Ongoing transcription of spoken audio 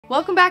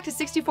Welcome back to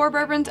 64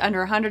 Bourbons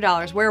Under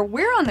 $100, where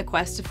we're on the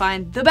quest to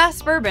find the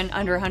best bourbon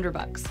under $100.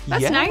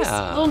 That's nice.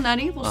 A little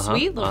nutty, a little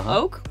sweet, a little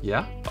oak.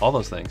 Yeah, all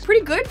those things.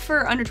 Pretty good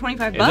for under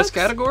 25 bucks. In this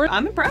category?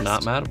 I'm impressed.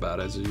 Not mad about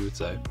it, as you would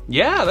say.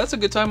 Yeah, that's a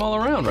good time all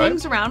around, right?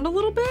 Hangs around a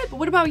little bit, but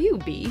what about you,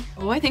 B?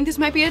 Oh, I think this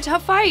might be a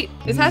tough fight.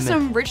 This has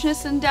some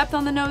richness and depth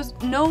on the nose.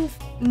 No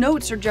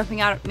notes are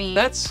jumping out at me.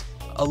 That's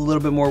a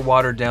little bit more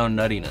watered down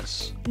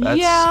nuttiness.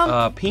 That's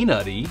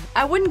peanutty.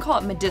 I wouldn't call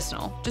it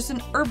medicinal, just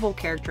an herbal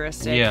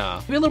characteristic.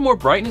 Yeah. Maybe a little more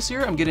brightness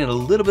here. I'm getting a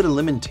little bit of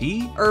lemon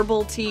tea.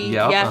 Herbal tea,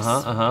 yes.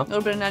 A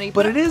little bit of nutty.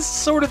 But it is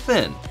sort of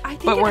thin. I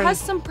think it has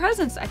some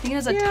presence. I think it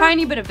has a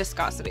tiny bit of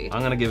viscosity.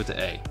 I'm gonna give it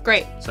to A.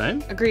 Great.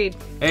 Same? Agreed.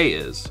 A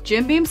is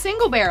Jim Beam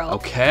Single Barrel.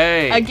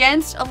 Okay.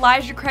 Against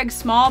Elijah Craig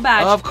Small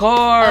Batch. Of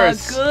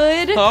course. A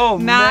good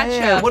matchup.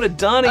 Man, what a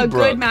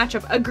Donnybrook. A good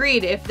matchup.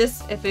 Agreed.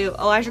 If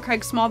Elijah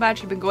Craig Small Batch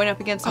had been going up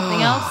against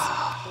something else,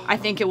 I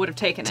think it would have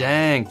taken it.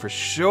 Dang, for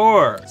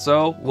sure.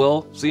 So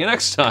we'll see you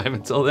next time.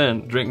 Until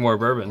then, drink more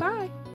bourbon. Bye.